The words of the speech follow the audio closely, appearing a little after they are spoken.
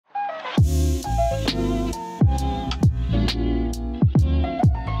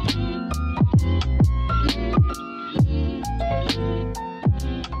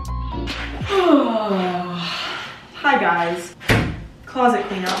guys, closet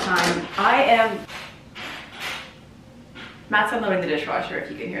clean out time. Matt's unloading the dishwasher,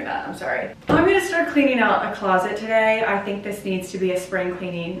 if you can hear that, I'm sorry. I'm gonna start cleaning out a closet today. I think this needs to be a spring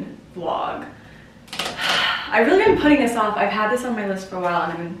cleaning vlog. I've really been putting this off. I've had this on my list for a while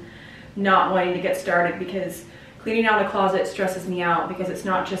and I've been not wanting to get started because cleaning out a closet stresses me out because it's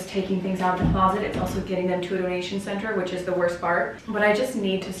not just taking things out of the closet, it's also getting them to a donation center, which is the worst part. But I just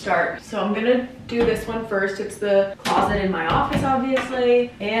need to start. So I'm gonna do this one first. It's the closet in my office, obviously,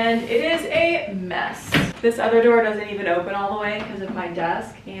 and it is a mess. This other door doesn't even open all the way because of my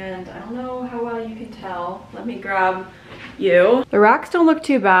desk, and I don't know how well you can tell. Let me grab you. The racks don't look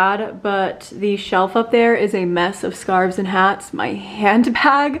too bad, but the shelf up there is a mess of scarves and hats. My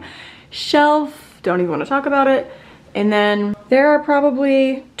handbag shelf, don't even want to talk about it. And then there are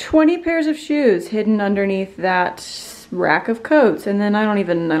probably 20 pairs of shoes hidden underneath that rack of coats, and then I don't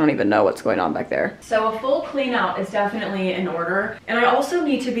even know what's going on back there. So a full clean out is definitely in order, and I also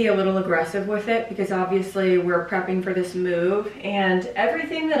need to be a little aggressive with it because obviously we're prepping for this move, and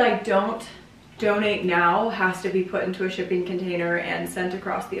everything that I don't donate now has to be put into a shipping container and sent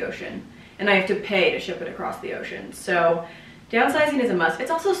across the ocean, and I have to pay to ship it across the ocean. So downsizing is a must.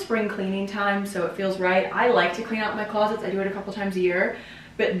 It's also spring cleaning time, so it feels right. I like to clean out my closets. I do it a couple times a year,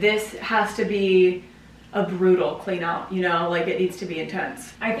 but this has to be a brutal clean out, you know, like it needs to be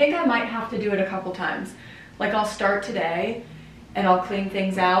intense. I think I might have to do it a couple times. Like I'll start today and I'll clean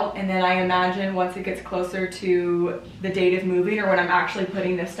things out, and then I imagine once it gets closer to the date of moving or when I'm actually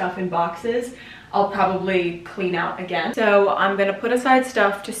putting this stuff in boxes, I'll probably clean out again. So I'm gonna put aside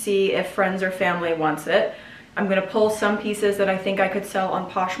stuff to see if friends or family wants it. I'm gonna pull some pieces that I think I could sell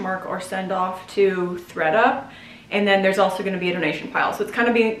on Poshmark or send off to ThredUp, and then there's also gonna be a donation pile. So it's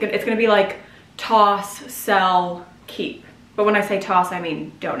gonna be like toss, sell, keep. But when I say toss, I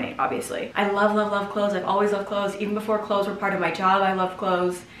mean donate, obviously. I love, love, love clothes. I've always loved clothes. Even before clothes were part of my job, I love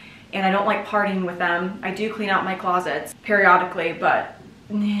clothes, and I don't like partying with them. I do clean out my closets periodically, but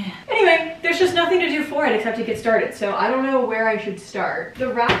anyway, there's just nothing to do for it except to get started, so I don't know where I should start.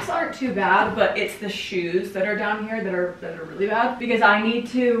 The racks aren't too bad, but it's the shoes that are down here that are really bad because I need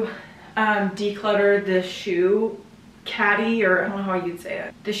to declutter the shoe caddy, or I don't know how you'd say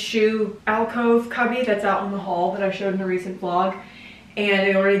it, the shoe alcove cubby that's out in the hall that I showed in a recent vlog, and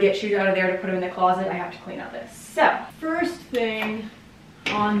in order to get shoes out of there to put them in the closet, I have to clean out this. So first thing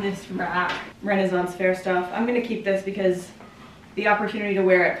on this rack, Renaissance Fair stuff. I'm gonna keep this because the opportunity to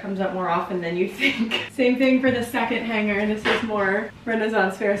wear it comes up more often than you think. Same thing for the second hanger. This is more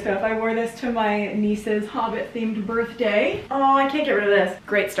Renaissance Fair stuff. I wore this to my niece's Hobbit themed birthday. Oh, I can't get rid of this.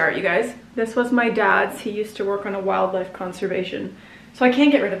 Great start, you guys. This was my dad's. He used to work on a wildlife conservation. So I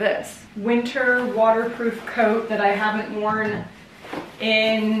can't get rid of this. Winter waterproof coat that I haven't worn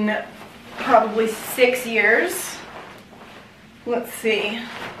in probably 6 years. Let's see.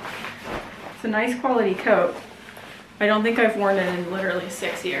 It's a nice quality coat. I don't think I've worn it in literally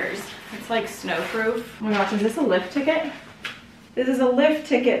 6 years. It's like snowproof. Oh my gosh, is this a lift ticket? This is a lift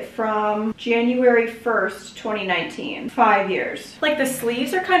ticket from January 1st, 2019. 5 years. Like the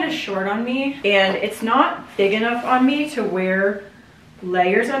sleeves are kind of short on me and it's not big enough on me to wear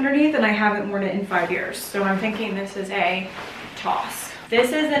layers underneath, and I haven't worn it in 5 years. So I'm thinking this is a toss.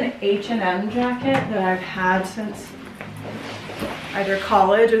 This is an H&M jacket that I've had since either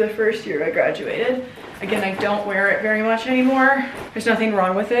college or the first year I graduated. Again, I don't wear it very much anymore. There's nothing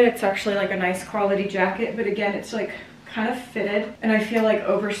wrong with it. It's actually like a nice quality jacket, but again, it's like kind of fitted, and I feel like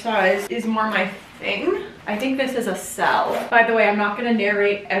oversized is more my thing. I think this is a sell. By the way, I'm not gonna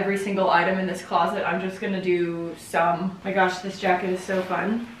narrate every single item in this closet. I'm just gonna do some. My gosh, this jacket is so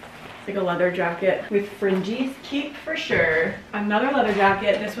fun. It's like a leather jacket with fringes. Keep for sure. Another leather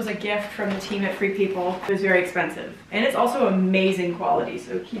jacket. This was a gift from the team at Free People. It was very expensive. And it's also amazing quality,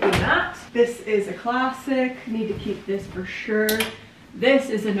 so keeping that. This is a classic. Need to keep this for sure.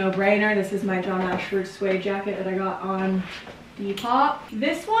 This is a no-brainer. This is my John Ashford suede jacket that I got on Depop.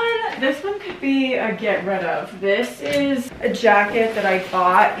 This one could be a get rid of. This is a jacket that I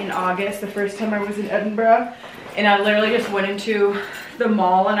bought in August, the first time I was in Edinburgh. And I literally just went into the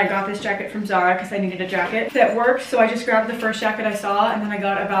mall and I got this jacket from Zara because I needed a jacket that worked. So I just grabbed the first jacket I saw, and then I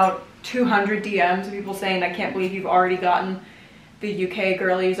got about 200 DMs of people saying, I can't believe you've already gotten the UK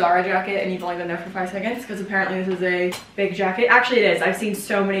girly Zara jacket and you've only been there for 5 seconds, because apparently this is a big jacket. Actually it is. I've seen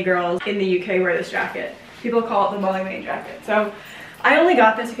so many girls in the UK wear this jacket. People call it the Molly Main jacket. So I only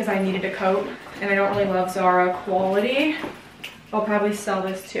got this because I needed a coat and I don't really love Zara quality. I'll probably sell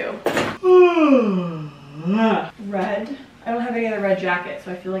this too. Red I don't have any other red jackets,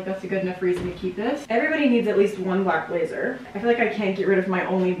 so I feel like that's a good enough reason to keep this. Everybody needs at least one black blazer. I feel like I can't get rid of my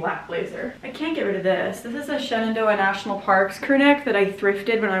only black blazer. I can't get rid of this. This is a Shenandoah National Parks crew neck that I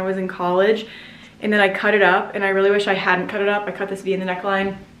thrifted when I was in college, and then I cut it up, and I really wish I hadn't cut it up. I cut this V in the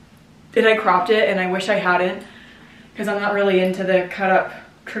neckline, then I cropped it, and I wish I hadn't, because I'm not really into the cut up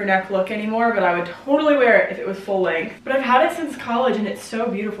crew neck look anymore, but I would totally wear it if it was full length. But I've had it since college and it's so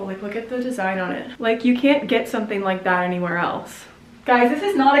beautiful. Like, look at the design on it. Like, you can't get something like that anywhere else. Guys, this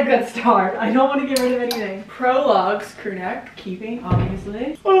is not a good start. I don't want to get rid of anything. Prologues crew neck, keeping,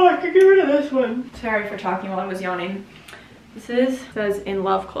 obviously. Oh, I could get rid of this one. Sorry for talking while I was yawning. This says In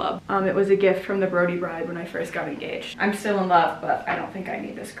Love Club. It was a gift from the Brody bride when I first got engaged. I'm still in love, but I don't think I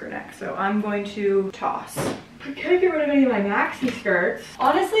need this crew neck, so I'm going to toss. I can't get rid of any of my maxi skirts.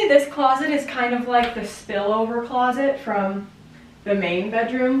 Honestly, this closet is kind of like the spillover closet from the main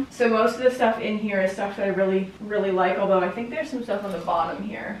bedroom. So most of the stuff in here is stuff that I really, really like, although I think there's some stuff on the bottom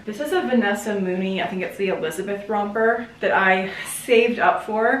here. This is a Vanessa Mooney, I think it's the Elizabeth romper that I saved up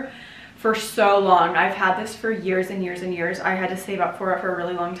for so long. I've had this for years and years and years. I had to save up for it for a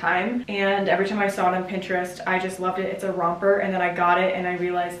really long time, and every time I saw it on Pinterest, I just loved it. It's a romper, and then I got it and I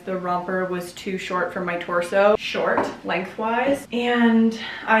realized the romper was too short for my torso, short lengthwise, and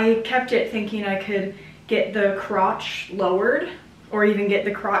I kept it thinking I could get the crotch lowered or even get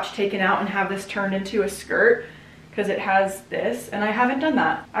the crotch taken out and have this turned into a skirt, because it has this, and I haven't done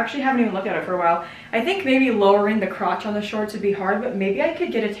that. I actually haven't even looked at it for a while. I think maybe lowering the crotch on the shorts would be hard, but maybe I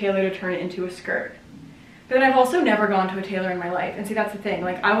could get a tailor to turn it into a skirt. But then I've also never gone to a tailor in my life, and see, that's the thing.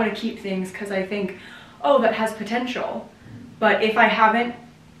 Like, I want to keep things because I think, oh, that has potential. But if I haven't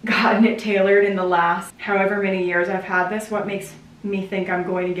gotten it tailored in the last however many years I've had this, what makes me think I'm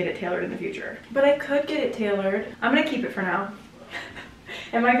going to get it tailored in the future? But I could get it tailored. I'm gonna keep it for now.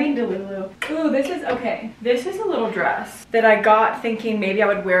 Am I being delulu? Ooh, this is okay. This is a little dress that I got thinking maybe I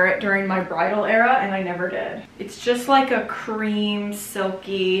would wear it during my bridal era, and I never did. It's just like a cream,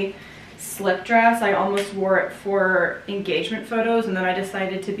 silky slip dress. I almost wore it for engagement photos, and then I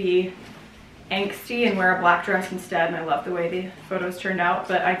decided to be angsty and wear a black dress instead, and I love the way the photos turned out,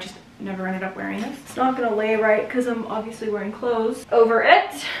 but I just never ended up wearing this. It's not gonna lay right because I'm obviously wearing clothes over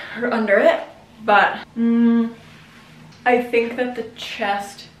it or under it, but I think that the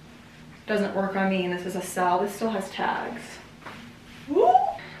chest doesn't work on me, and this is a sell. This still has tags. Woo!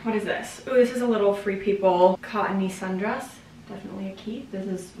 What is this? Oh, this is a little Free People cottony sundress. Definitely a keep. This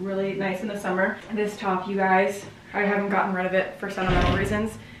is really nice in the summer. This top, you guys, I haven't gotten rid of it for sentimental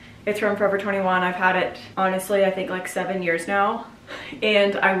reasons. It's from Forever 21. I've had it, honestly, I think like 7 years now.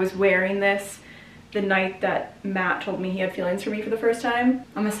 And I was wearing this the night that Matt told me he had feelings for me for the first time.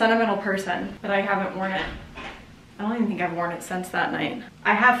 I'm a sentimental person, but I haven't worn it. I don't even think I've worn it since that night.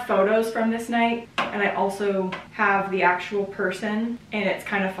 I have photos from this night, and I also have the actual person, and it's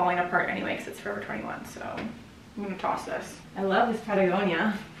kind of falling apart anyway because it's Forever 21, so I'm gonna toss this. I love this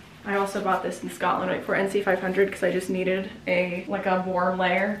Patagonia. I also bought this in Scotland right for NC 500 because I just needed like a warm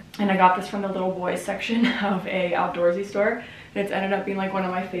layer, and I got this from the little boys section of a outdoorsy store, and it's ended up being like one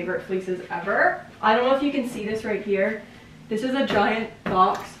of my favorite fleeces ever. I don't know if you can see this right here. This is a giant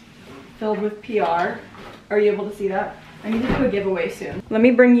box filled with PR. Are you able to see that? I need to do a giveaway soon. Let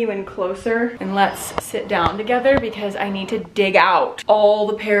me bring you in closer and let's sit down together because I need to dig out all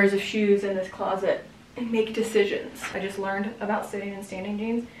the pairs of shoes in this closet and make decisions. I just learned about sitting and standing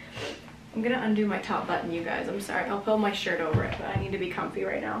jeans. I'm gonna undo my top button, you guys. I'm sorry. I'll pull my shirt over it, but I need to be comfy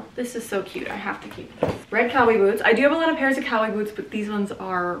right now. This is so cute. I have to keep this. Red cowboy boots. I do have a lot of pairs of cowboy boots, but these ones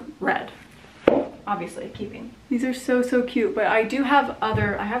are red. Obviously, keeping. These are so, so cute, but I do have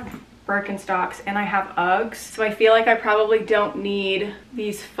I have Birkenstocks and I have Uggs, so I feel like I probably don't need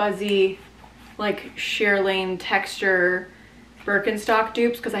these fuzzy like shearling texture Birkenstock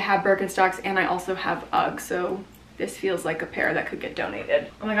dupes because I have Birkenstocks and I also have Uggs, so this feels like a pair that could get donated.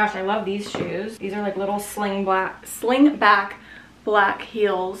 Oh my gosh, I love these shoes. These are like little sling back black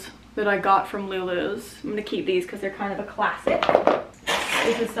heels that I got from Lulu's. I'm gonna keep these because they're kind of a classic.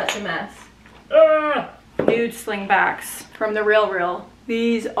 This is such a mess. Nude slingbacks from the Real.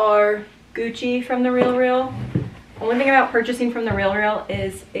 These are Gucci from the Real. Only thing about purchasing from the Real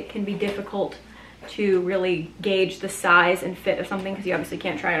is it can be difficult to really gauge the size and fit of something because you obviously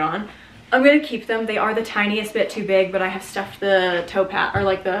can't try it on. I'm gonna keep them. They are the tiniest bit too big, but I have stuffed the toe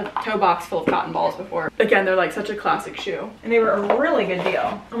box full of cotton balls before. Again, they're like such a classic shoe, and they were a really good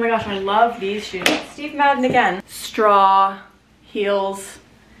deal. Oh my gosh, I love these shoes. Steve Madden again. Straw heels.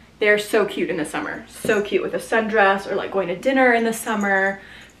 They're so cute in the summer. So cute with a sundress or like going to dinner in the summer.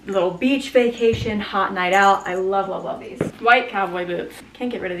 little beach vacation, hot night out. I love, love, love these. White cowboy boots.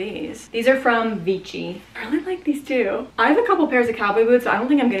 Can't get rid of these. These are from Vici. I really like these too. I have a couple pairs of cowboy boots. So I don't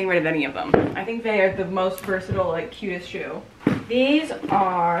think I'm getting rid of any of them. I think they are the most versatile, like cutest shoe. These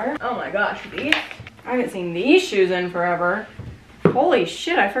are, oh my gosh, these. I haven't seen these shoes in forever. Holy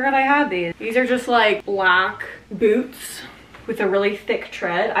shit, I forgot I had these. These are just like black boots with a really thick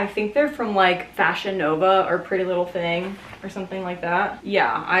tread. I think they're from like Fashion Nova or Pretty Little Thing or something like that.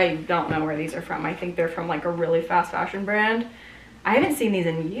 Yeah, I don't know where these are from. I think they're from like a really fast fashion brand. I haven't seen these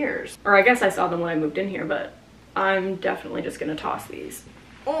in years. Or I guess I saw them when I moved in here, but I'm definitely just gonna toss these.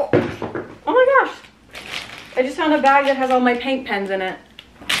 Oh my gosh. I just found a bag that has all my paint pens in it.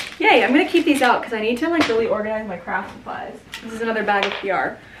 Yay, I'm gonna keep these out because I need to like really organize my craft supplies. This is another bag of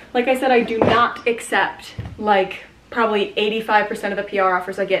PR. Like I said, I do not accept like probably 85% of the PR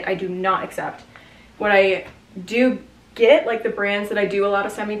offers I get, I do not accept. What I do get, like the brands that I do a lot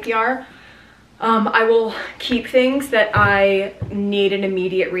of semi-PR, I will keep things that I need an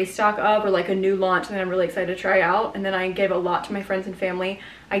immediate restock of or like a new launch that I'm really excited to try out. And then I give a lot to my friends and family.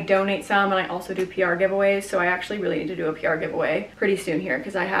 I donate some and I also do PR giveaways. So I actually really need to do a PR giveaway pretty soon here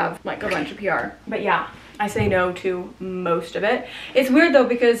because I have like a bunch of PR. But yeah, I say no to most of it. It's weird though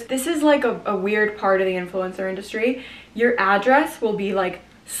because this is like a weird part of the influencer industry. Your address will be like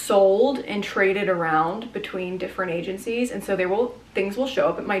sold and traded around between different agencies, and so things will show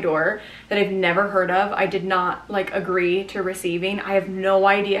up at my door that I've never heard of. I did not like agree to receiving. I have no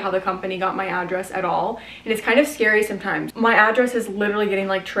idea how the company got my address at all, and it's kind of scary sometimes. My address is literally getting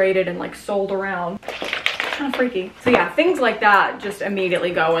like traded and like sold around. Kind of freaky. So yeah, things like that just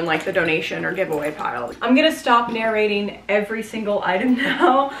immediately go in like the donation or giveaway pile. I'm gonna stop narrating every single item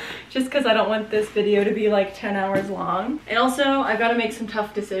now just because I don't want this video to be like 10 hours long. And also I've got to make some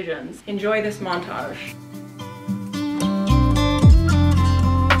tough decisions. Enjoy this montage.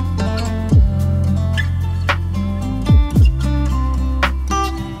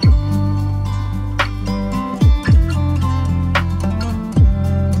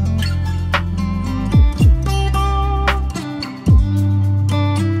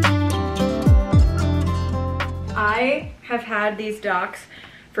 Have had these docks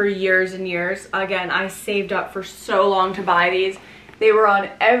for years and years. Again, I saved up for so long to buy these. They were on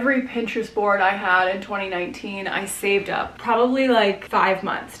every Pinterest board I had in 2019. I saved up probably like 5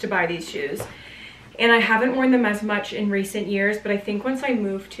 months to buy these shoes. And I haven't worn them as much in recent years, but I think once I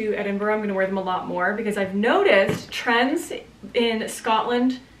move to Edinburgh, I'm gonna wear them a lot more because I've noticed trends in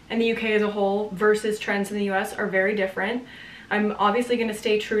Scotland and the UK as a whole versus trends in the US are very different. I'm obviously gonna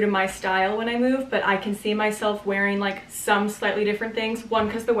stay true to my style when I move, but I can see myself wearing like some slightly different things. One,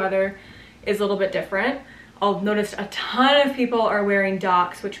 because the weather is a little bit different. I'll notice a ton of people are wearing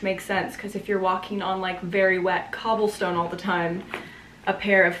docks, which makes sense because if you're walking on like very wet cobblestone all the time, a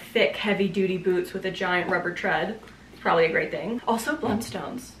pair of thick, heavy-duty boots with a giant rubber tread is probably a great thing. Also,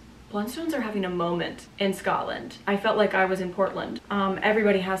 Blundstones. Blundstones are having a moment in Scotland. I felt like I was in Portland.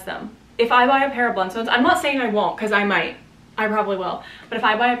 Everybody has them. If I buy a pair of Blundstones, I'm not saying I won't because I might. I probably will. But if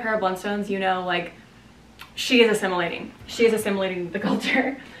I buy a pair of Blundstones, you know, like, she is assimilating. She is assimilating the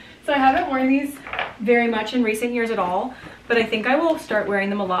culture. So I haven't worn these very much in recent years at all, but I think I will start wearing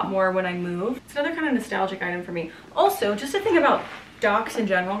them a lot more when I move. It's another kind of nostalgic item for me. Also, just to think about docks in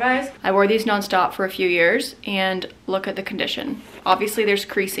general, guys. I wore these nonstop for a few years, and look at the condition. Obviously, there's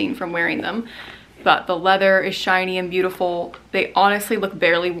creasing from wearing them, but the leather is shiny and beautiful. They honestly look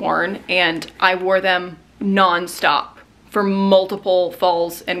barely worn, and I wore them nonstop for multiple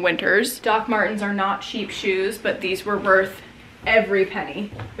falls and winters. Doc Martens are not cheap shoes, but these were worth every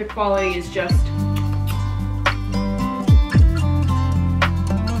penny. The quality is just...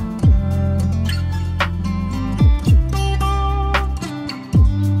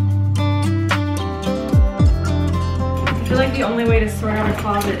 I feel like the only way to sort out a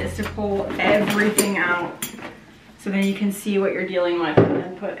closet is to pull everything out so then you can see what you're dealing with and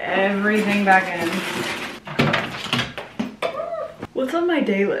then put everything back in. What's on my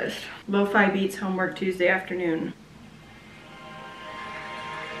day list? Lo-fi beats homework Tuesday afternoon.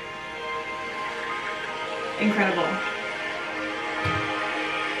 Incredible.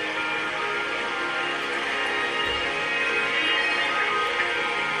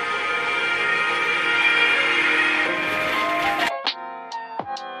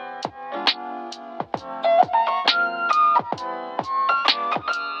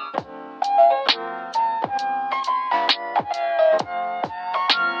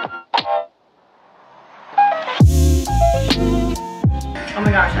 Oh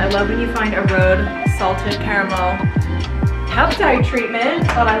my gosh, I love when you find a road salted caramel peptide treatment.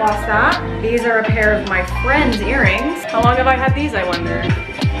 Thought I lost that. These are a pair of my friend's earrings. How long have I had these, I wonder?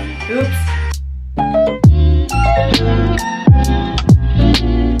 Oops.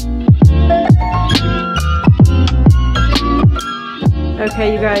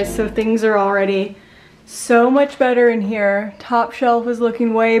 Okay, you guys, so things are already so much better in here. Top shelf is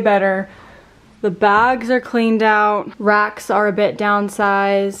looking way better. The bags are cleaned out. Racks are a bit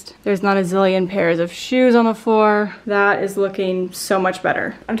downsized. There's not a zillion pairs of shoes on the floor. That is looking so much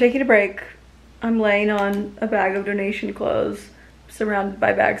better. I'm taking a break. I'm laying on a bag of donation clothes, surrounded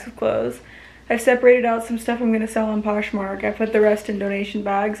by bags of clothes. I've separated out some stuff I'm gonna sell on Poshmark. I put the rest in donation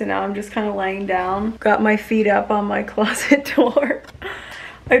bags and now I'm just kind of laying down. Got my feet up on my closet door.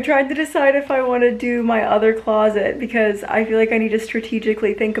 I've tried to decide if I want to do my other closet because I feel like I need to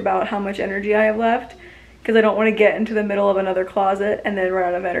strategically think about how much energy I have left because I don't want to get into the middle of another closet and then run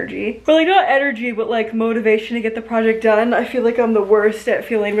out of energy. Or like not energy, but like motivation to get the project done. I feel like I'm the worst at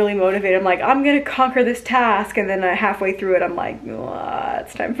feeling really motivated. I'm like, I'm gonna conquer this task, and then halfway through it, I'm like,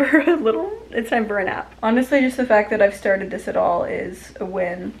 it's time for it's time for a nap. Honestly, just the fact that I've started this at all is a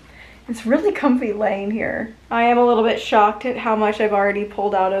win. It's really comfy laying here. I am a little bit shocked at how much I've already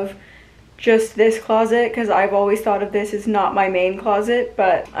pulled out of just this closet because I've always thought of this as not my main closet,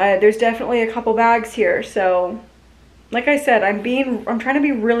 but there's definitely a couple bags here. So like I said, I'm trying to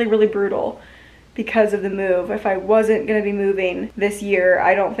be really, really brutal because of the move. If I wasn't gonna be moving this year,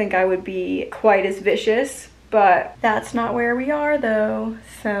 I don't think I would be quite as vicious, but that's not where we are though.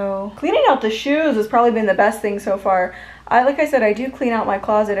 So cleaning out the shoes has probably been the best thing so far. Like I said, I do clean out my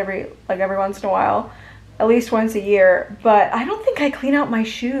closet every once in a while, at least once a year, but I don't think I clean out my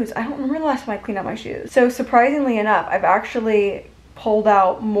shoes. I don't remember the last time I cleaned out my shoes. So surprisingly enough, I've actually pulled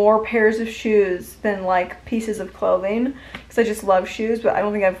out more pairs of shoes than like pieces of clothing because I just love shoes, but I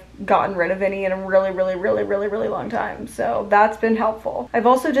don't think I've gotten rid of any in a really, really, really, really, really long time. So that's been helpful. I've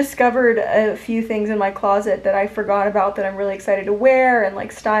also discovered a few things in my closet that I forgot about that I'm really excited to wear and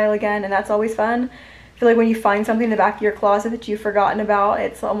like style again, and that's always fun. I feel like when you find something in the back of your closet that you've forgotten about,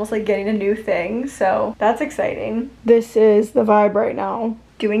 it's almost like getting a new thing. So that's exciting. This is the vibe right now.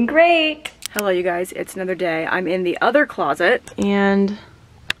 Doing great. Hello you guys, it's another day. I'm in the other closet and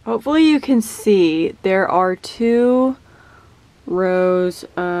hopefully you can see there are 2 rows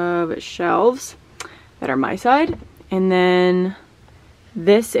of shelves that are my side, and then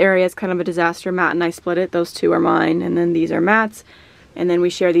this area is kind of a disaster. Matt and I split it. Those 2 are mine, and then these are Matt's. And then we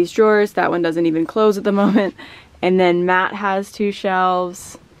share these drawers. That one doesn't even close at the moment. And then Matt has 2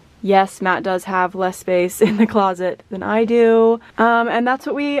 shelves. Yes, Matt does have less space in the closet than I do. And that's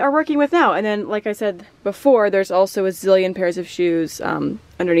what we are working with now. And then, like I said before, there's also a zillion pairs of shoes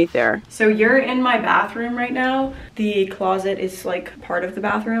underneath there. So you're in my bathroom right now. The closet is like part of the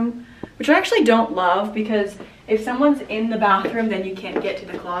bathroom, which I actually don't love because if someone's in the bathroom, then you can't get to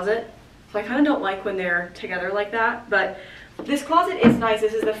the closet. So I kind of don't like when they're together like that, but this closet is nice.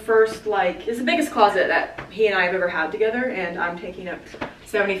 This is the first, like, it's the biggest closet that he and I have ever had together, and I'm taking up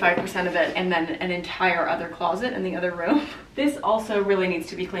 75% of it, and then an entire other closet in the other room. This also really needs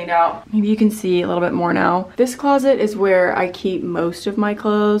to be cleaned out. Maybe you can see a little bit more now. This closet is where I keep most of my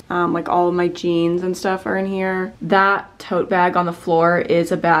clothes. Like all of my jeans and stuff are in here. That tote bag on the floor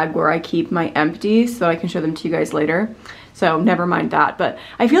is a bag where I keep my empties, so I can show them to you guys later. So never mind that, but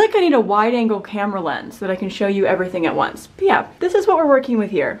I feel like I need a wide angle camera lens so that I can show you everything at once. But yeah, this is what we're working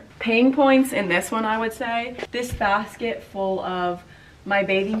with here. Pain points in this one, I would say. This basket full of my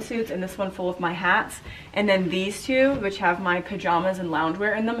bathing suits and this one full of my hats. And then these 2, which have my pajamas and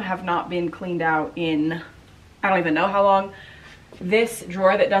loungewear in them, have not been cleaned out in, I don't even know how long. This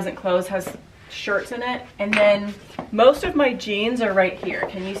drawer that doesn't close has shirts in it. And then most of my jeans are right here.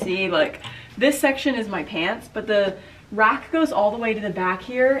 Can you see, like, this section is my pants, but the rack goes all the way to the back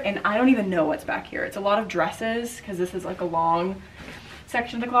here, and I don't even know what's back here. It's a lot of dresses because this is like a long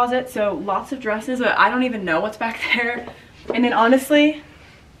section of the closet, so lots of dresses, but I don't even know what's back there. And then honestly,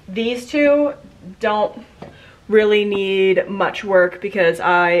 these 2 don't really need much work because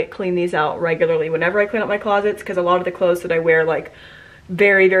I clean these out regularly whenever I clean up my closets, because a lot of the clothes that I wear like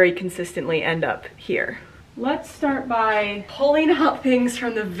very, very consistently end up here. Let's start by pulling out things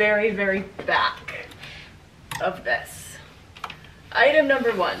from the very, very back of this. Item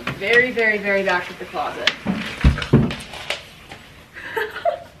number 1, very, very, very back of the closet.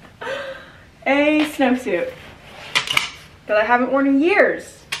 A snowsuit that I haven't worn in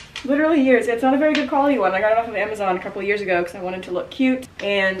years, literally years. It's not a very good quality one. I got it off of Amazon a couple of years ago because I wanted to look cute,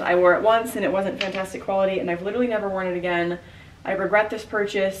 and I wore it once and it wasn't fantastic quality, and I've literally never worn it again. I regret this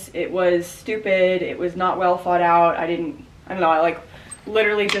purchase. It was stupid. It was not well thought out. I don't know, I like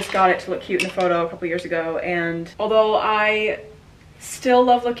literally just got it to look cute in a photo a couple years ago, and although I still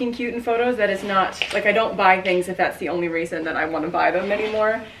love looking cute in photos, that is not, like, I don't buy things if that's the only reason that I want to buy them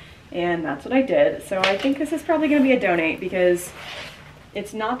anymore. And that's what I did. So I think this is probably gonna be a donate because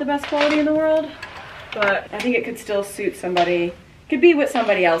it's not the best quality in the world, but I think it could still suit somebody. Could be what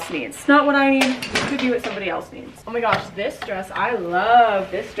somebody else needs. It's not what I need, it could be what somebody else needs. Oh my gosh, this dress, I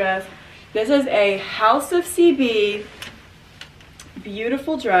love this dress. This is a House of CB,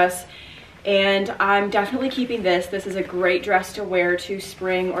 beautiful dress, and I'm definitely keeping this. This is a great dress to wear to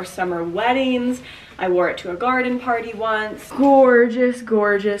spring or summer weddings. I wore it to a garden party once. Gorgeous,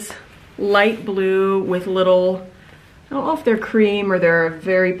 gorgeous, light blue with little, I don't know if they're cream or they're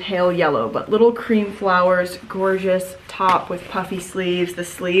very pale yellow, but little cream flowers, gorgeous top with puffy sleeves. The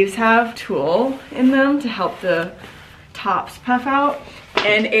sleeves have tulle in them to help the tops puff out.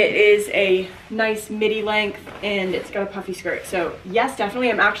 And it is a nice midi length and it's got a puffy skirt. So yes,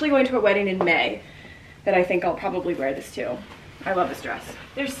 definitely. I'm actually going to a wedding in May that I think I'll probably wear this to. I love this dress.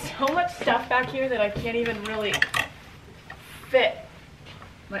 There's so much stuff back here that I can't even really fit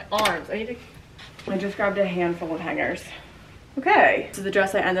my arms. I just grabbed a handful of hangers. Okay, this is the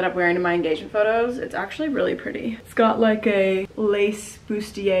dress I ended up wearing in my engagement photos. It's actually really pretty. It's got like a lace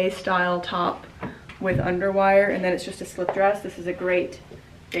bustier style top with underwire, and then it's just a slip dress. This is a great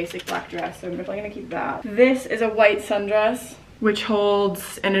basic black dress, so I'm definitely gonna keep that. This is a white sundress, which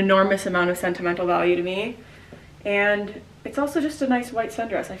holds an enormous amount of sentimental value to me. And it's also just a nice white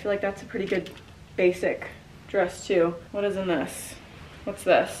sundress. I feel like that's a pretty good basic dress too. What is in this? What's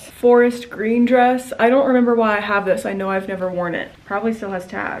this? Forest green dress. I don't remember why I have this. I know I've never worn it. Probably still has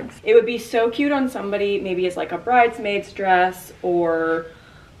tags. It would be so cute on somebody, maybe as like a bridesmaid's dress, or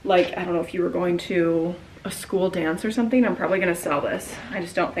like, I don't know, if you were going to a school dance or something. I'm probably gonna sell this. I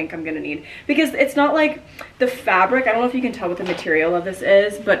just don't think I'm gonna need, because it's not like the fabric, I don't know if you can tell what the material of this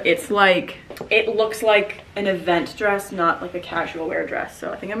is, but it's like, it looks like an event dress, not like a casual wear dress.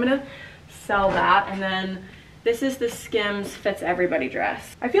 So I think I'm gonna sell that. And then this is the Skims Fits Everybody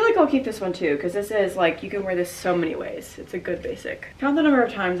dress. I feel like I'll keep this one too, because this is like, you can wear this so many ways. It's a good basic. Count the number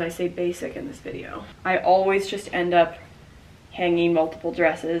of times I say basic in this video. I always just end up hanging multiple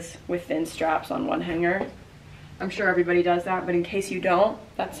dresses with thin straps on one hanger. I'm sure everybody does that, but in case you don't,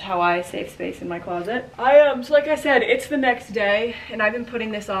 that's how I save space in my closet. So like I said, it's the next day, and I've been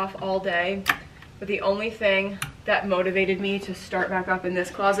putting this off all day, but the only thing that motivated me to start back up in this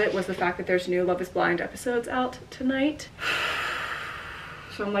closet was the fact that there's new Love is Blind episodes out tonight.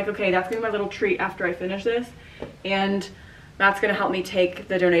 So I'm like, okay, that's gonna be my little treat after I finish this, and Matt's gonna help me take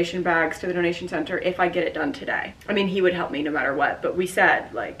the donation bags to the donation center if I get it done today. I mean, he would help me no matter what, but we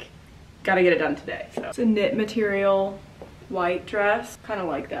said, like, gotta get it done today. So it's a knit material white dress, kind of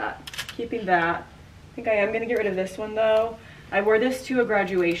like that. Keeping that. I think I am gonna get rid of this one though. I wore this to a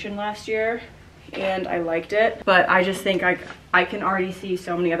graduation last year and I liked it, but I just think I can already see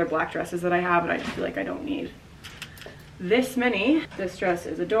so many other black dresses that I have and I just feel like I don't need this many. This dress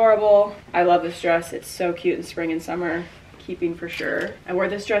is adorable. I love this dress. It's so cute in spring and summer. Keeping for sure. I wore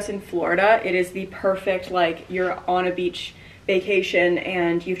this dress in Florida. It is the perfect, like, you're on a beach vacation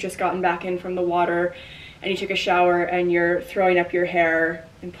and you've just gotten back in from the water and you took a shower and you're throwing up your hair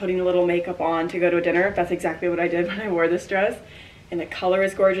and putting a little makeup on to go to a dinner. That's exactly what I did when I wore this dress. And the color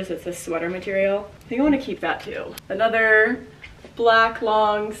is gorgeous. It's a sweater material. I think I want to keep that too. Another black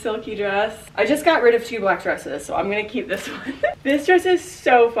long silky dress. I just got rid of 2 black dresses, so I'm gonna keep this one. This dress is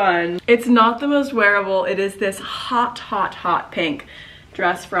so fun. It's not the most wearable. It is this hot, hot, hot pink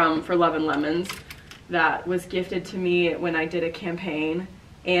dress from For Love and Lemons that was gifted to me when I did a campaign,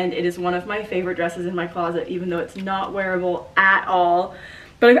 and it is one of my favorite dresses in my closet, even though it's not wearable at all.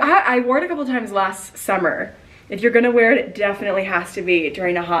 But I wore it a couple times last summer. If you're gonna wear it, it definitely has to be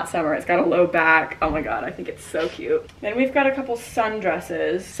during a hot summer. It's got a low back. Oh my God, I think it's so cute. Then we've got a couple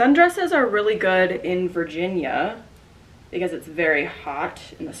sundresses. Sundresses are really good in Virginia because it's very hot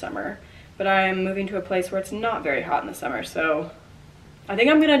in the summer, but I'm moving to a place where it's not very hot in the summer, so I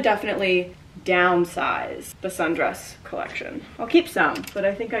think I'm gonna definitely downsize the sundress collection. I'll keep some, but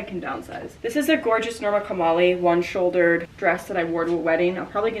I think I can downsize. This is a gorgeous Norma Kamali one-shouldered dress that I wore to a wedding. I'm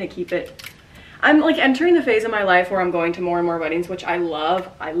probably gonna keep it. I'm like entering the phase of my life where I'm going to more and more weddings, which I love.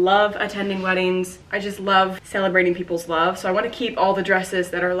 I love attending weddings. I just love celebrating people's love. So I want to keep all the dresses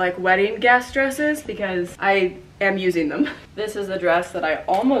that are like wedding guest dresses because I am using them. This is a dress that I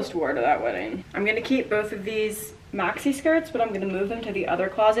almost wore to that wedding. I'm gonna keep both of these maxi skirts, but I'm gonna move them to the other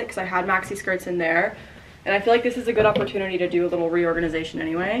closet because I had maxi skirts in there. And I feel like this is a good opportunity to do a little reorganization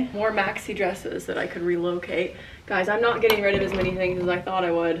anyway. More maxi dresses that I could relocate. Guys, I'm not getting rid of as many things as I thought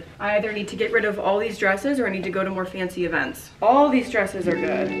I would. I either need to get rid of all these dresses or I need to go to more fancy events. All these dresses are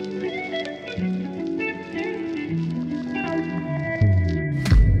good.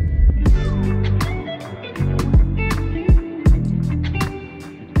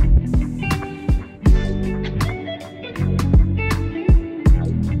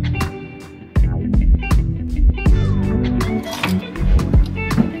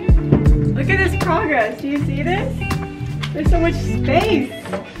 Do you see this? There's so much space.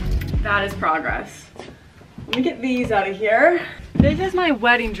 That is progress. Let me get these out of here. This is my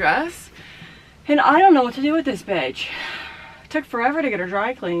wedding dress, and I don't know what to do with this bitch. It took forever to get her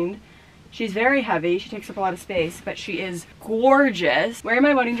dry cleaned. She's very heavy, she takes up a lot of space, but she is gorgeous. Wearing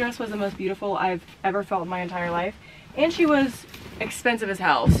my wedding dress was the most beautiful I've ever felt in my entire life. And she was expensive as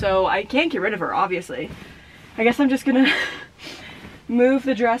hell, so I can't get rid of her, obviously. I guess I'm just gonna move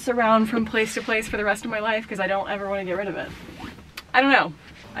the dress around from place to place for the rest of my life because I don't ever want to get rid of it. I don't know.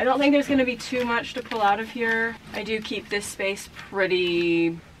 I don't think there's gonna be too much to pull out of here. I do keep this space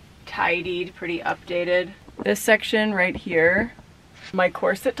pretty tidied, pretty updated. This section right here, my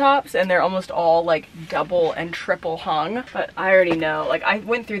corset tops, and they're almost all like double and triple hung, but I already know, like I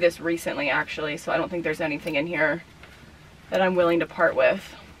went through this recently actually, so I don't think there's anything in here that I'm willing to part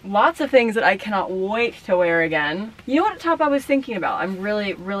with. Lots of things that I cannot wait to wear again. You know what top I was thinking about? I'm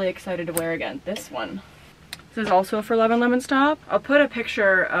really excited to wear again. This one. This is also a For Love and Lemons top. I'll put a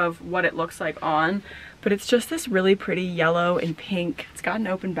picture of what it looks like on, but it's just this really pretty yellow and pink. It's got an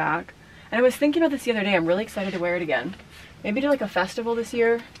open back. And I was thinking about this the other day. I'm really excited to wear it again. Maybe to like a festival this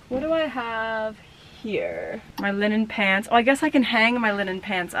year. What do I have here? My linen pants. Oh, I guess I can hang my linen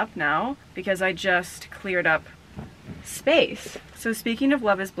pants up now because I just cleared up space. So speaking of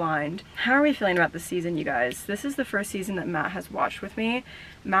Love is Blind, how are we feeling about this season, you guys? This is the first season that Matt has watched with me.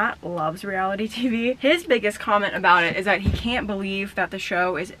 Matt loves reality TV. His biggest comment about it is that he can't believe that the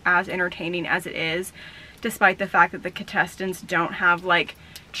show is as entertaining as it is, despite the fact that the contestants don't have like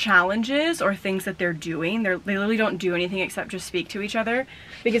challenges or things that they're doing. They literally don't do anything except just speak to each other.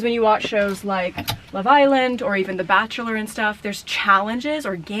 Because when you watch shows like Love Island or even The Bachelor and stuff, there's challenges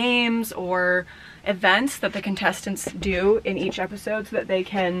or games or events that the contestants do in each episode so that they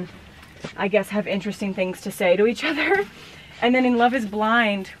can, I guess, have interesting things to say to each other. And then in Love is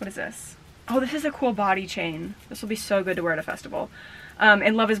Blind, what is this? Oh, this is a cool body chain. This will be so good to wear at a festival.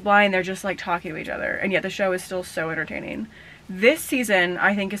 In Love is Blind, they're just like talking to each other, and yet the show is still so entertaining. This season,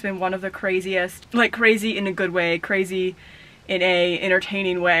 I think, has been one of the craziest, like crazy in a good way, crazy in a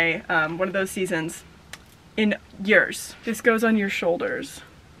entertaining way, one of those seasons in years. This goes on your shoulders.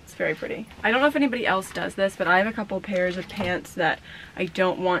 It's very pretty. I don't know if anybody else does this, but I have a couple pairs of pants that I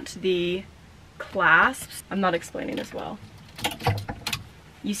don't want the clasps. I'm not explaining this well.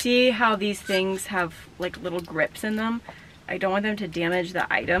 You see how these things have like little grips in them? I don't want them to damage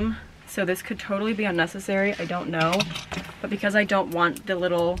the item. So this could totally be unnecessary, I don't know. But because I don't want the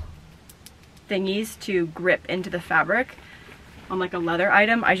little thingies to grip into the fabric on like a leather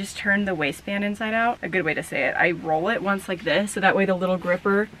item, I just turn the waistband inside out. A good way to say it. I roll it once like this, so that way the little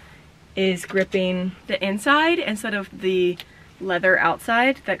gripper is gripping the inside instead of the leather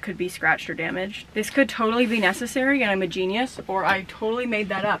outside that could be scratched or damaged. This could totally be necessary and I'm a genius, or I totally made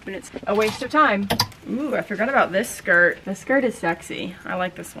that up and it's a waste of time. Ooh, I forgot about this skirt. This skirt is sexy. I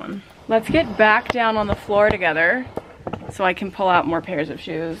like this one. Let's get back down on the floor together so I can pull out more pairs of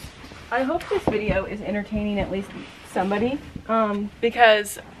shoes. I hope this video is entertaining at least somebody,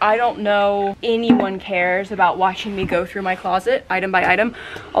 because I don't know anyone cares about watching me go through my closet item by item,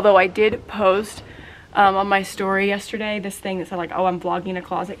 although I did post on my story yesterday this thing that said like, oh, I'm vlogging a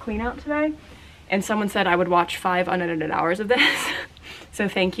closet clean out today, and someone said I would watch 5 unedited hours of this. So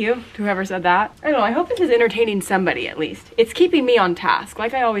thank you to whoever said that. I don't know, I hope this is entertaining somebody at least. It's keeping me on task.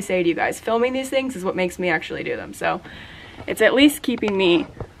 Like I always say to you guys, filming these things is what makes me actually do them. So it's at least keeping me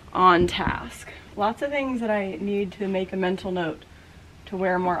on task. Lots of things that I need to make a mental note to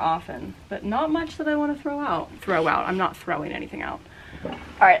wear more often, but not much that I want to throw out. I'm not throwing anything out. All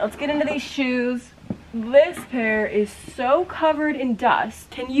right, let's get into these shoes. This pair is so covered in dust.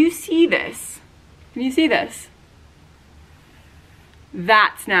 Can you see this? Can you see this?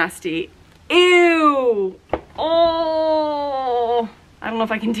 That's nasty. Ew! Oh! I don't know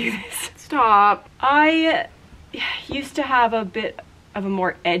if I can do this. Stop. I used to have a bit of a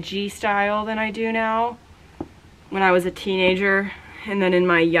more edgy style than I do now when I was a teenager, and then in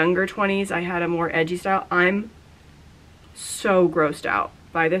my younger 20s I had a more edgy style. I'm so grossed out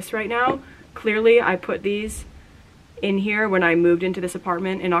by this right now. Clearly I put these in here when I moved into this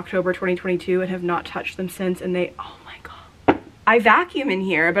apartment in October 2022 and have not touched them since, and they, oh my god. I vacuum in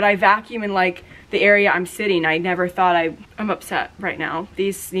here, but I vacuum in like the area I'm sitting. I never thought I'm upset right now.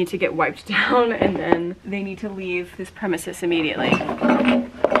 These need to get wiped down and then they need to leave this premises immediately.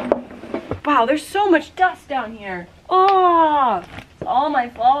 Wow, there's so much dust down here. Oh, it's all my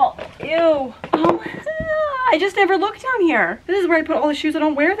fault. Ew. Oh, I just never look down here. This is where I put all the shoes I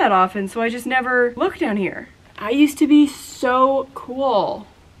don't wear that often, so I just never look down here. I used to be so cool.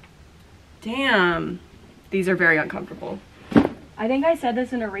 Damn. These are very uncomfortable. I think I said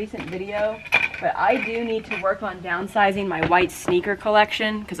this in a recent video, But I do need to work on downsizing my white sneaker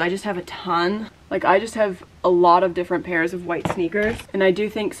collection because I just have a ton. Like, I just have a lot of different pairs of white sneakers, and I do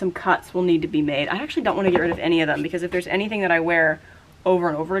think some cuts will need to be made. I actually don't want to get rid of any of them because if there's anything that I wear over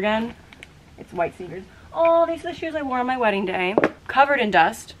and over again, it's white sneakers. Oh, these are the shoes I wore on my wedding day. Covered in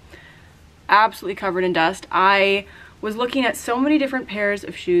dust. Absolutely covered in dust. I was looking at so many different pairs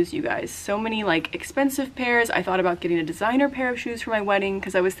of shoes, you guys. So many like expensive pairs. I thought about getting a designer pair of shoes for my wedding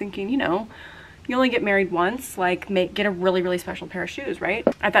because I was thinking, you know, you only get married once, like get a really, really special pair of shoes, right?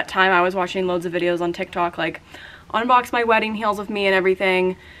 At that time, I was watching loads of videos on TikTok, like unbox my wedding heels with me and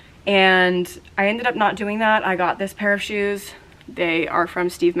everything. And I ended up not doing that. I got this pair of shoes. They are from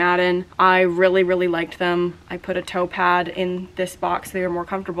Steve Madden. I really, really liked them. I put a toe pad in this box so they were more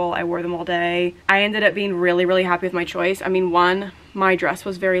comfortable. I wore them all day. I ended up being really, really happy with my choice. I mean, one, my dress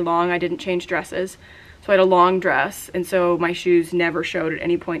was very long. I didn't change dresses. So I had a long dress, and so my shoes never showed at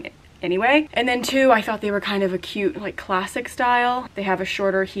any point anyway. And then two, I thought they were kind of a cute, like classic style. They have a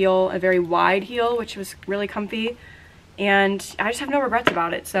shorter heel, a very wide heel, which was really comfy. And I just have no regrets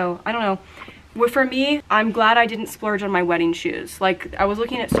about it. So I don't know. For me, I'm glad I didn't splurge on my wedding shoes. Like, I was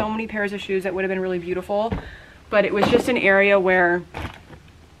looking at so many pairs of shoes that would have been really beautiful, but it was just an area where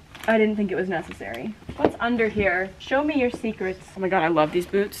I didn't think it was necessary. What's under here? Show me your secrets. Oh my god, I love these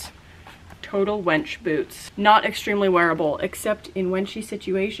boots. Total wench boots. Not extremely wearable, except in wenchy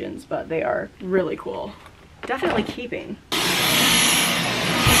situations, but they are really cool. Definitely keeping.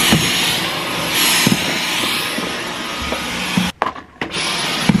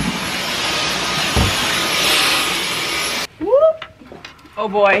 Oh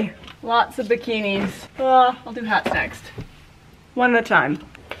boy, lots of bikinis. I'll do hats next. One at a time.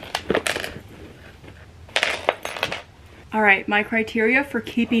 All right, my criteria for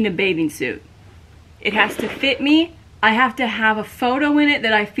keeping a bathing suit. It has to fit me. I have to have a photo in it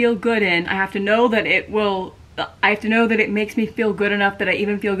that I feel good in. I have to know that it makes me feel good enough that I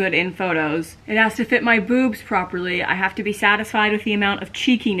even feel good in photos. It has to fit my boobs properly. I have to be satisfied with the amount of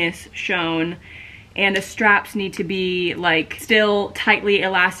cheekiness shown. And the straps need to be like still tightly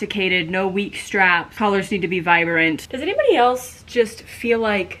elasticated, no weak straps. Colors need to be vibrant. Does anybody else just feel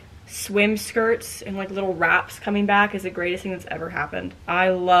like swim skirts and like little wraps coming back is the greatest thing that's ever happened? I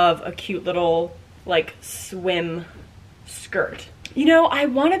love a cute little like swim skirt. You know, I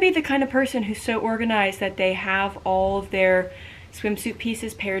want to be the kind of person who's so organized that they have all of their swimsuit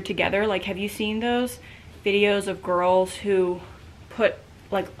pieces paired together. Like, have you seen those videos of girls who put,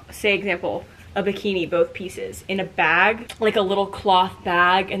 like, say example, a bikini, both pieces, in a bag, like a little cloth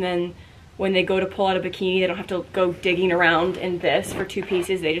bag, and then when they go to pull out a bikini, they don't have to go digging around in this for two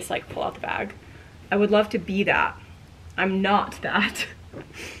pieces, they just like pull out the bag. I would love to be that. I'm not that.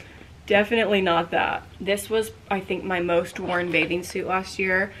 Definitely not that. This was, I think, my most worn bathing suit last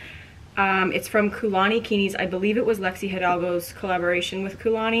year. It's from Kulani Kinis. I believe it was Lexi Hidalgo's collaboration with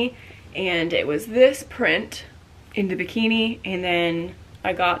Kulani, and it was this print in the bikini, and then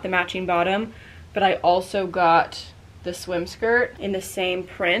I got the matching bottom, but I also got the swim skirt in the same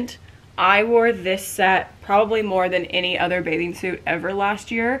print. I wore this set probably more than any other bathing suit ever last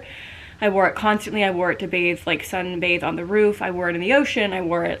year. I wore it constantly. I wore it to bathe, like sunbathe on the roof. I wore it in the ocean. I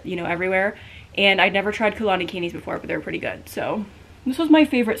wore it, you know, everywhere. And I'd never tried Kulani Kinis before, but they were pretty good. So this was my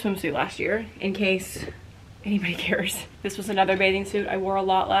favorite swimsuit last year, in case anybody cares. This was another bathing suit I wore a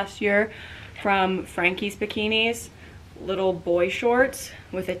lot last year from Frankie's Bikinis. Little boy shorts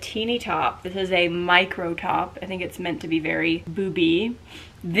with a teeny top. This is a micro top. I think it's meant to be very booby.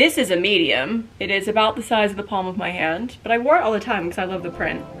 This is a medium. It is about the size of the palm of my hand, but I wore it all the time because I love the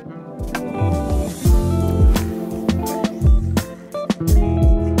print.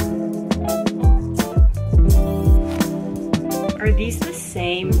 Are these the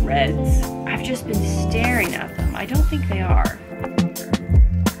same reds? I've just been staring at them. I don't think they are.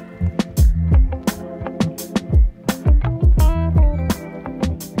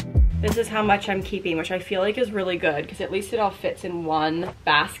 This is how much I'm keeping, which I feel like is really good because at least it all fits in one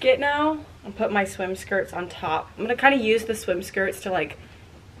basket now. I'll put my swim skirts on top. I'm gonna kind of use the swim skirts to like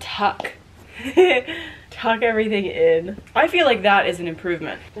tuck everything in. I feel like that is an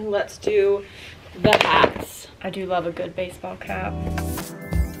improvement. And let's do the hats. I do love a good baseball cap.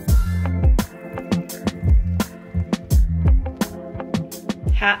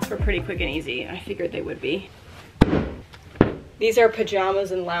 Hats were pretty quick and easy. I figured they would be. These are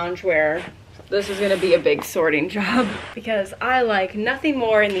pajamas and loungewear. This is gonna be a big sorting job because I like nothing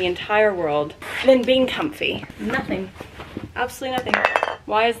more in the entire world than being comfy. Nothing, absolutely nothing.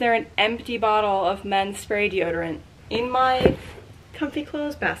 Why is there an empty bottle of men's spray deodorant in my comfy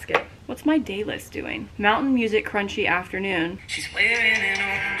clothes basket? What's my day list doing? Mountain music, crunchy afternoon. She's wearing an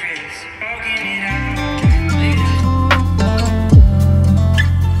orange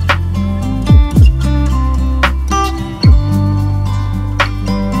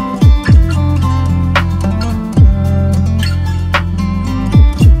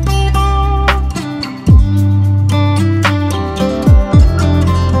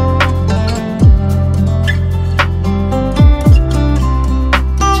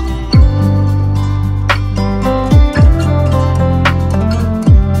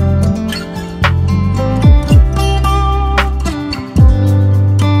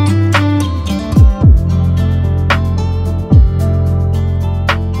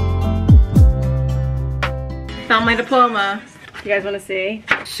Found my diploma. You guys want to see?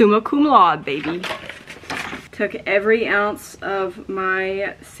 Summa cum laude, baby. Took every ounce of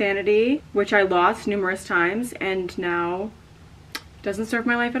my sanity, which I lost numerous times, and now doesn't serve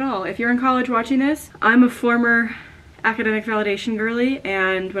my life at all. If you're in college watching this, I'm a former academic validation girly,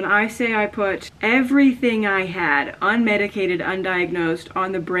 and when I say I put everything I had, unmedicated, undiagnosed,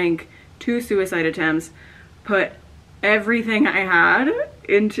 on the brink, 2 suicide attempts, put everything I had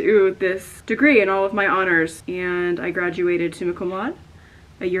into this degree and all of my honors, and I graduated summa cum laude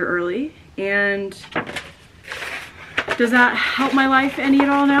a year early. And does that help my life any at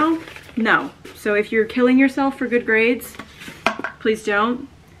all now? No. So if you're killing yourself for good grades, please don't.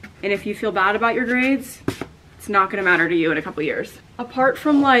 And if you feel bad about your grades, it's not gonna matter to you in a couple years. Apart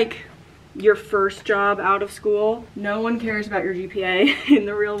from like your first job out of school, no one cares about your GPA in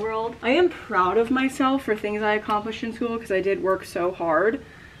the real world. I am proud of myself for things I accomplished in school because I did work so hard,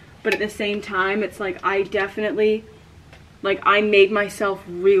 but at the same time, it's like I definitely, like I made myself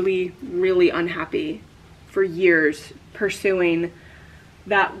really, really unhappy for years pursuing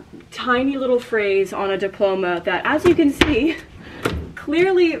that tiny little phrase on a diploma that, as you can see,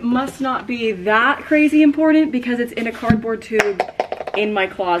 clearly must not be that crazy important because it's in a cardboard tube in my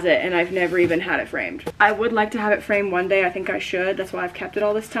closet and I've never even had it framed. I would like to have it framed one day. I think I should. That's why I've kept it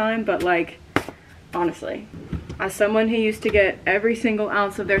all this time. But like, honestly, as someone who used to get every single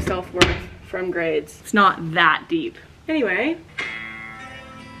ounce of their self-worth from grades, it's not that deep. Anyway.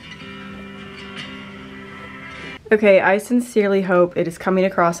 Okay, I sincerely hope it is coming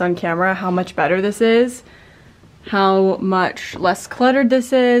across on camera how much better this is, how much less cluttered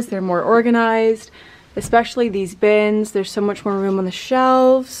this is. They're more organized. Especially these bins, there's so much more room on the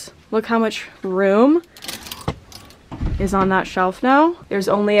shelves. Look how much room is on that shelf now. There's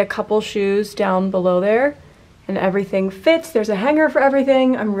only a couple shoes down below there and everything fits. There's a hanger for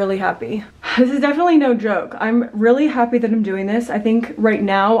everything. I'm really happy. This is definitely no joke. I'm really happy that I'm doing this. I think right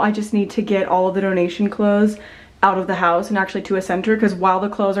now I just need to get all of the donation clothes out of the house and actually to a center, because while the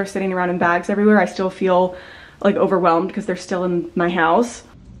clothes are sitting around in bags everywhere, I still feel like overwhelmed because they're still in my house.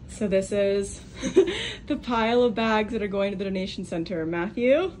 So this is the pile of bags that are going to the donation center.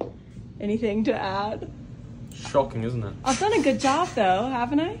 Matthew, anything to add? Shocking, isn't it? I've done a good job though,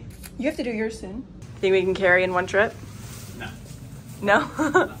 haven't I? You have to do yours soon. Think we can carry in one trip? No.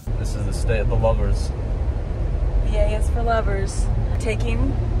 No? This is the state of the lovers. The A is for lovers.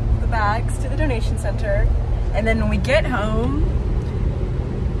 Taking the bags to the donation center, and then when we get home,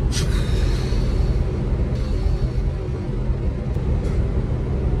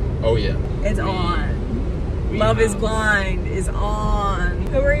 oh yeah. it's on. Love is Blind is on.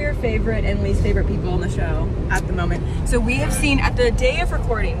 Who are your favorite and least favorite people on the show at the moment? So we have seen, at the day of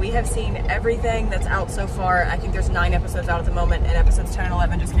recording, we have seen everything that's out so far. I think there's 9 episodes out at the moment, and episodes 10 and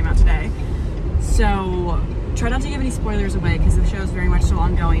 11 just came out today. So try not to give any spoilers away because the show is very much still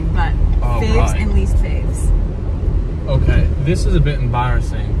ongoing, but faves and least faves. Okay, this is a bit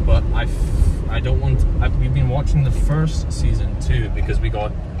embarrassing, but I don't want to, we've been watching the first season too because we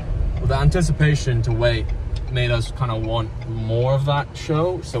got, well, the anticipation to wait made us kind of want more of that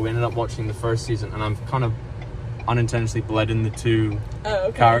show, so we ended up watching the first season, and I'm kind of unintentionally bled in the 2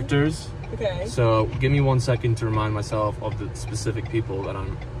 characters. Okay. So give me 1 second to remind myself of the specific people that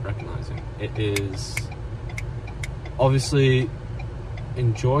I'm recognizing. It is obviously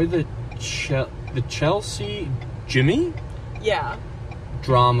enjoy the Chelsea Jimmy. Yeah.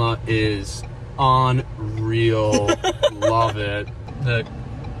 Drama is unreal. Love it. The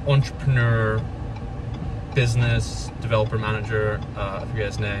entrepreneur, business developer manager, I forget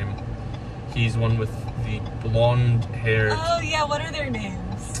his name. He's one with the blonde haired. Oh yeah, what are their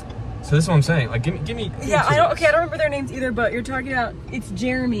names? So this is what I'm saying. Like, give me. Yeah, I don't remember their names either. But you're talking about, it's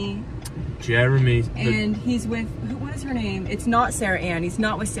Jeremy. Jeremy. And he's with, what is her name? It's not Sarah Ann. He's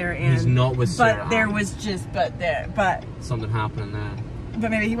not with Sarah Ann. He's not with Sarah Ann. But there was just, but something happening there. But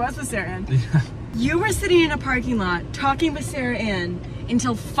maybe he was with Sarah Ann. Yeah. You were sitting in a parking lot talking with Sarah Ann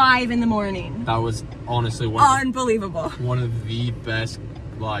until 5 in the morning. That was honestly unbelievable. One of the best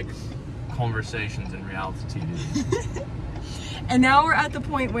like conversations in reality TV. And now we're at the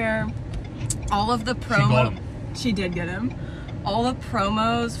point where all of the promo. She did get him. All the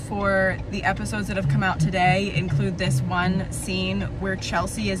promos for the episodes that have come out today include this one scene where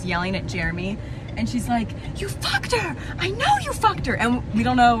Chelsea is yelling at Jeremy and she's like, "You fucked her! I know you fucked her!" And we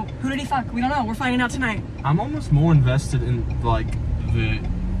don't know, who did he fuck? We don't know, we're finding out tonight. I'm almost more invested in like the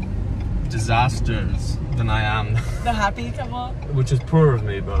disasters than I am the happy couple? Which is poor of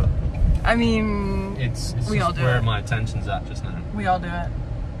me, but I mean, it's we just all do where it. my attention's at just now. We all do it.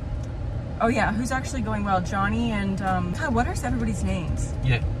 Oh yeah, who's actually going well? Johnny and, God, what are everybody's names?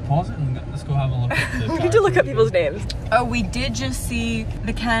 Yeah, pause it and let's go have a look at the We need to look up people's names. Oh, we did just see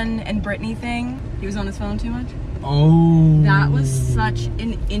the Ken and Brittany thing. He was on his phone too much. Oh. That was such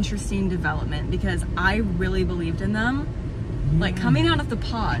an interesting development because I really believed in them. Like, coming out of the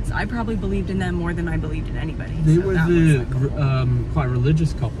pods, I probably believed in them more than I believed in anybody. They were the quite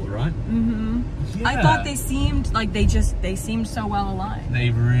religious couple, right? Mm-hmm. Yeah. I thought they seemed like they seemed so well aligned.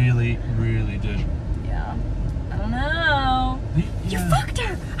 They really, really did. Yeah. I don't know. You fucked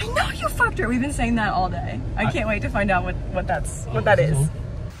her! I know you fucked her! We've been saying that all day. I can't wait to find out what that is.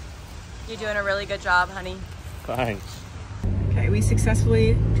 You're doing a really good job, honey. Thanks. Okay, we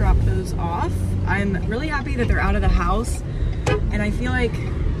successfully dropped those off. I'm really happy that they're out of the house. And I feel like...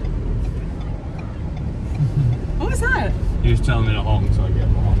 What was that? He was telling me to honk, so I gave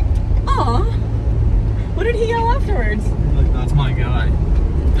him a honk. Aw. What did he yell afterwards? Like, that's my guy.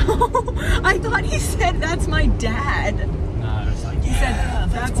 I thought he said, "That's my dad." No, it's like, he said,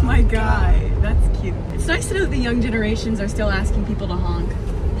 "That's my guy." That's cute. It's nice to know that the young generations are still asking people to honk.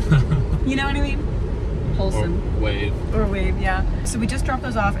 You know what I mean? Wholesome. Or wave. Or wave, yeah. So we just dropped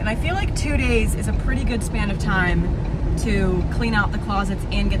those off, and I feel like 2 days is a pretty good span of time to clean out the closets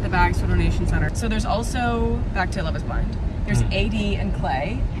and get the bags for donation center. So there's also, back to Love is Blind, there's AD and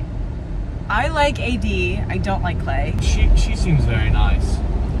Clay. I like AD, I don't like Clay. She seems very nice.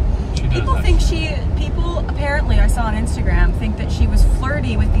 She does. People apparently, I saw on Instagram, think that she was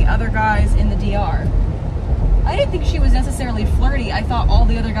flirty with the other guys in the DR. I didn't think she was necessarily flirty. I thought all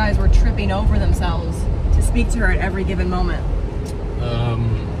the other guys were tripping over themselves to speak to her at every given moment.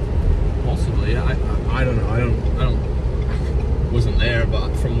 Possibly. I don't know. I don't wasn't there,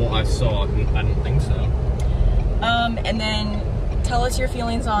 but from what I saw, I don't think so. And then tell us your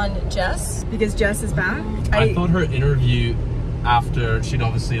feelings on Jess, because Jess is back. I thought her interview after she'd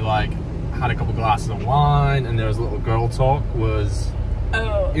obviously like had a couple glasses of wine and there was a little girl talk was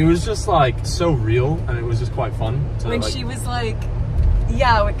it was just like so real, and it was just quite fun to, when like, she was like,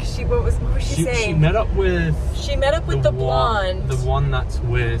 yeah, what was she saying? She met up with the blonde, the one that's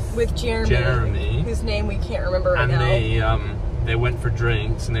with Jeremy, whose name we can't remember right now. And they went for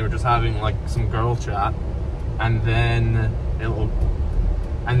drinks and they were just having like some girl chat, and then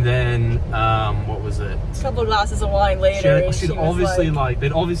what was it? A couple of glasses of wine later. She'd obviously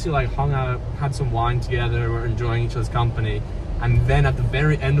they'd obviously like hung out, had some wine together, were enjoying each other's company, and then at the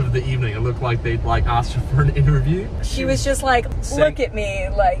very end of the evening, it looked like they'd like asked her for an interview. She was just like, look at me,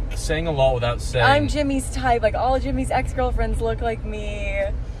 like saying a lot without saying. I'm Jimmy's type. Like all Jimmy's ex-girlfriends look like me.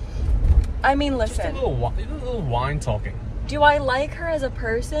 I mean, listen. Just a little wine talking. Do I like her as a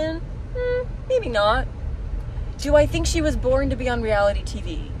person? Maybe not. Do I think she was born to be on reality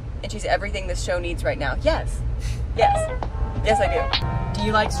TV and she's everything this show needs right now? Yes. Yes. Yes, I do. Do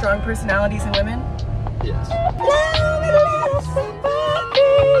you like strong personalities in women? Yes.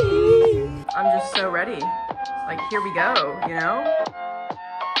 I'm just so ready. Like, here we go, you know?